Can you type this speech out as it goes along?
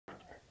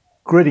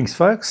Greetings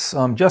folks,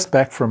 I'm just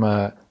back from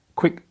a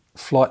quick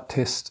flight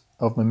test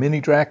of my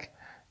mini Drak,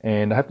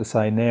 and I have to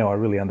say now I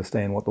really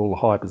understand what all the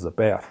hype is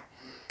about.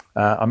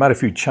 I made a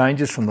few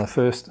changes from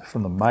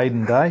the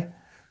maiden day.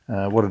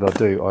 What did I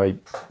do? I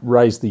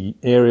raised the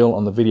aerial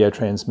on the video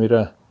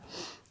transmitter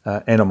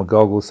and on my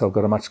goggles, so I've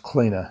got a much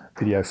cleaner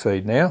video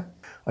feed now.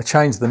 I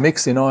changed the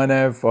mix in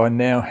iNav. I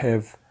now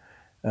have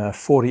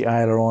 40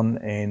 aileron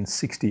and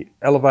 60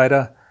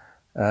 elevator.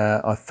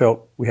 I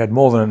felt we had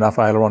more than enough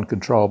aileron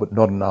control but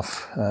not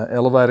enough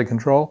elevator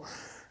control,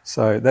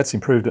 so that's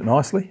improved it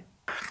nicely.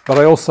 But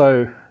I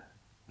also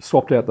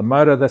swapped out the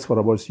motor. That's what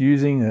I was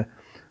using, a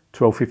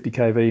 1250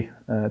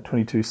 kV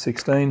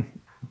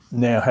 2216.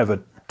 Now have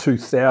a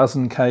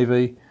 2000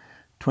 kV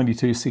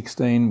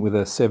 2216 with a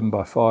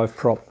 7x5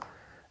 prop,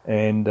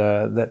 and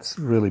that's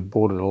really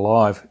brought it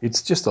alive.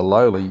 It's just a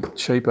lowly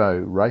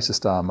cheapo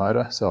Racerstar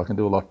motor, so I can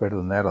do a lot better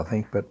than that I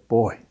think, but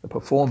boy, the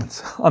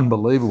performance,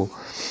 unbelievable.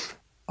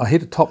 I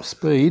hit a top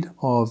speed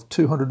of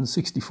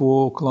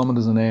 264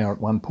 kilometers an hour at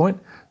one point.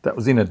 That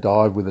was in a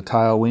dive with a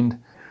tailwind,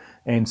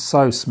 and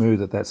so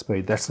smooth at that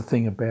speed. That's the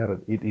thing about it.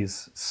 It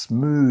is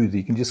smooth.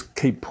 You can just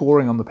keep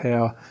pouring on the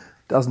power.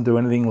 Doesn't do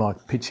anything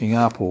like pitching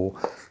up or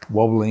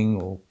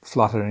wobbling or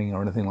fluttering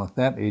or anything like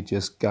that. It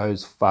just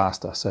goes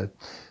faster. So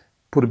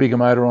put a bigger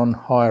motor on,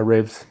 higher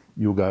revs,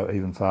 you'll go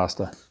even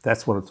faster.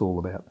 That's what it's all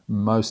about.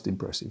 Most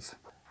impressive.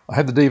 I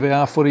have the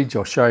DVR footage.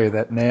 I'll show you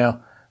that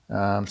now.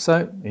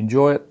 So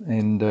enjoy it,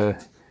 and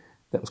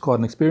that was quite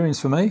an experience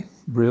for me.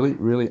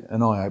 Really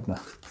an eye-opener.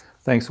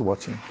 Thanks for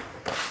watching.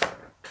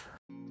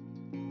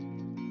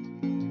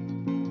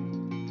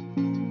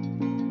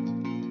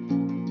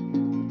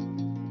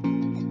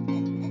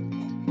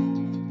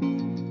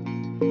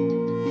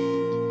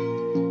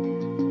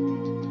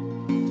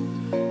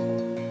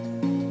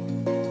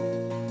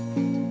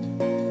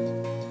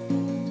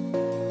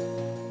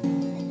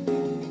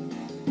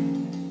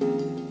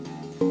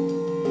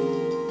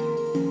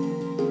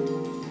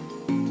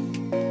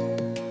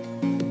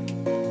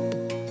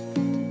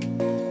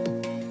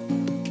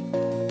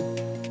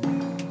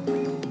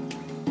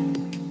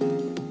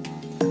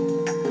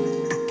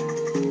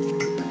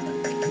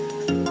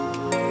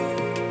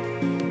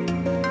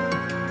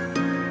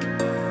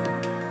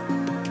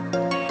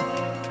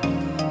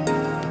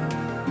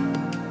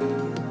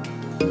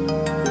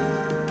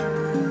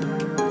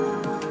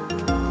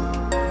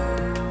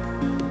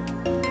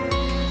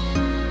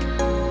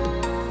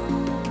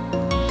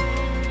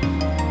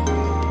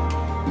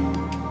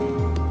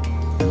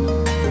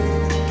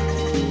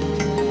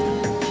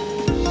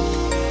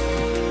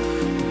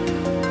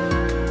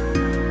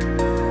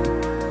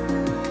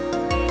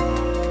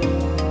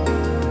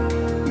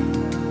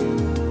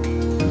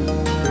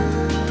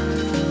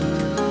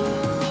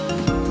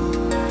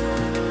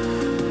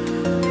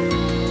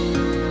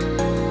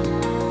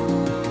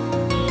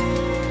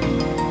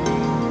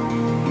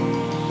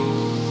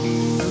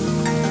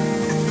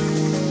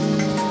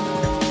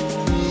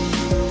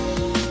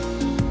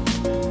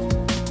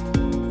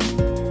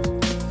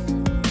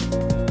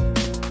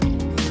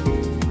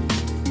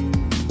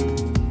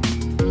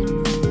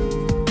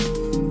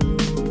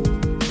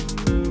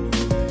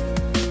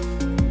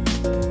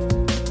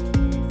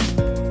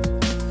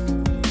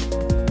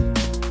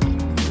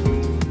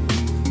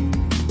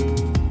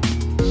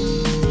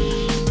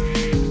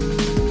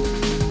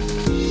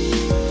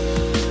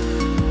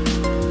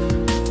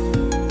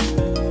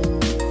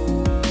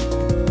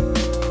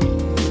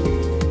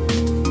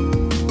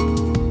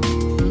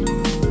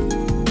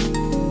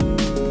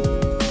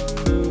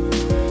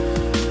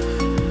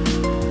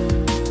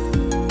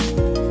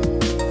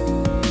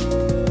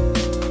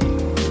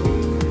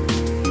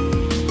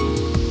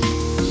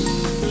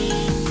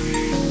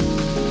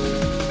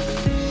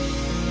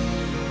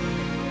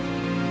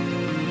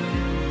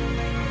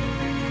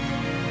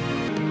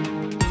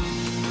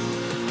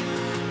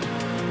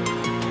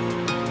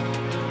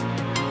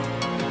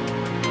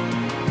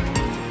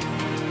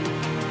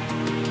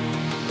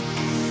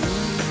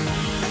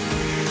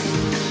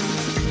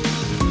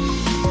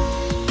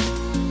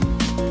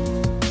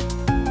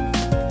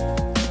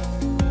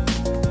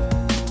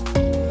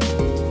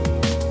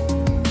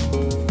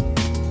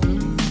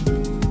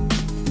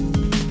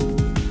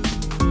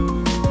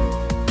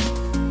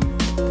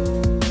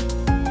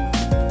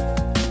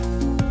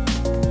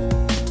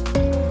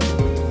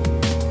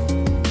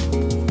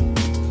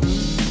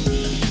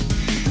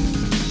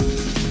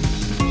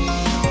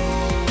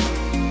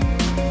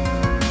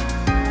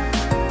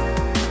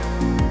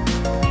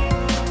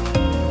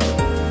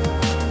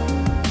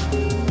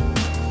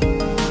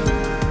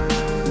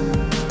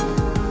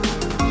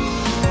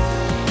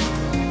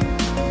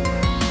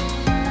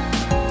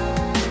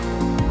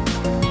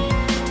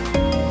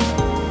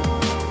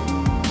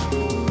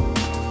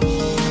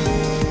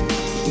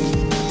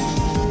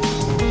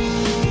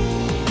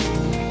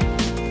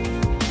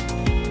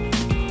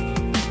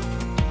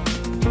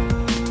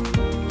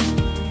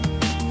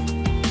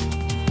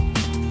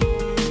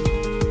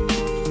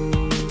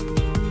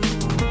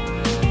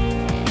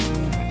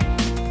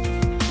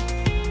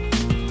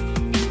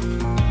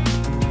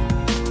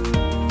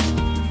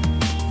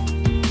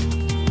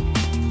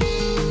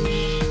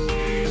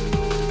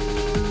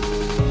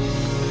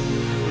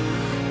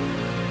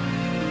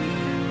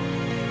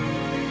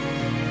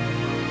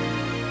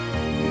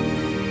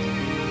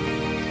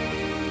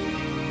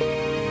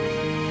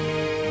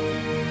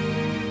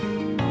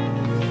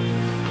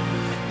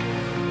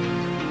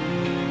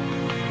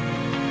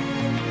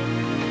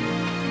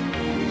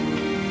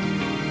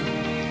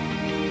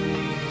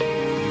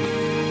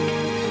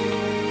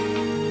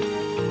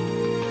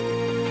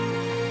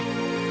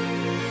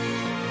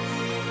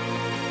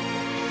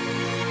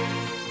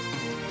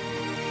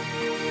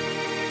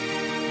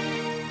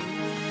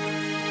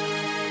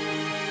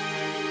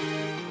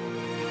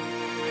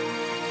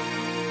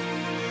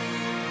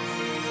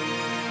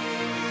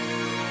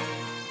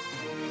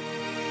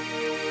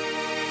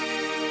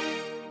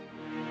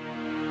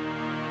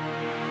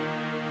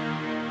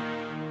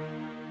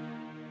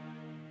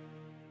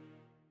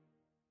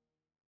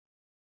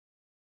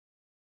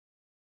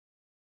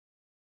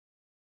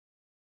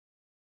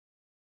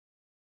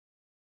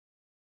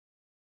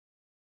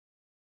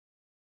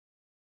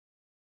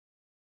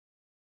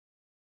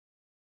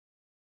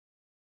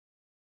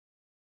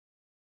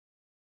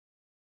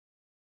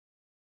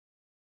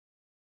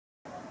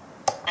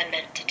 I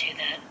meant to do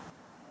that.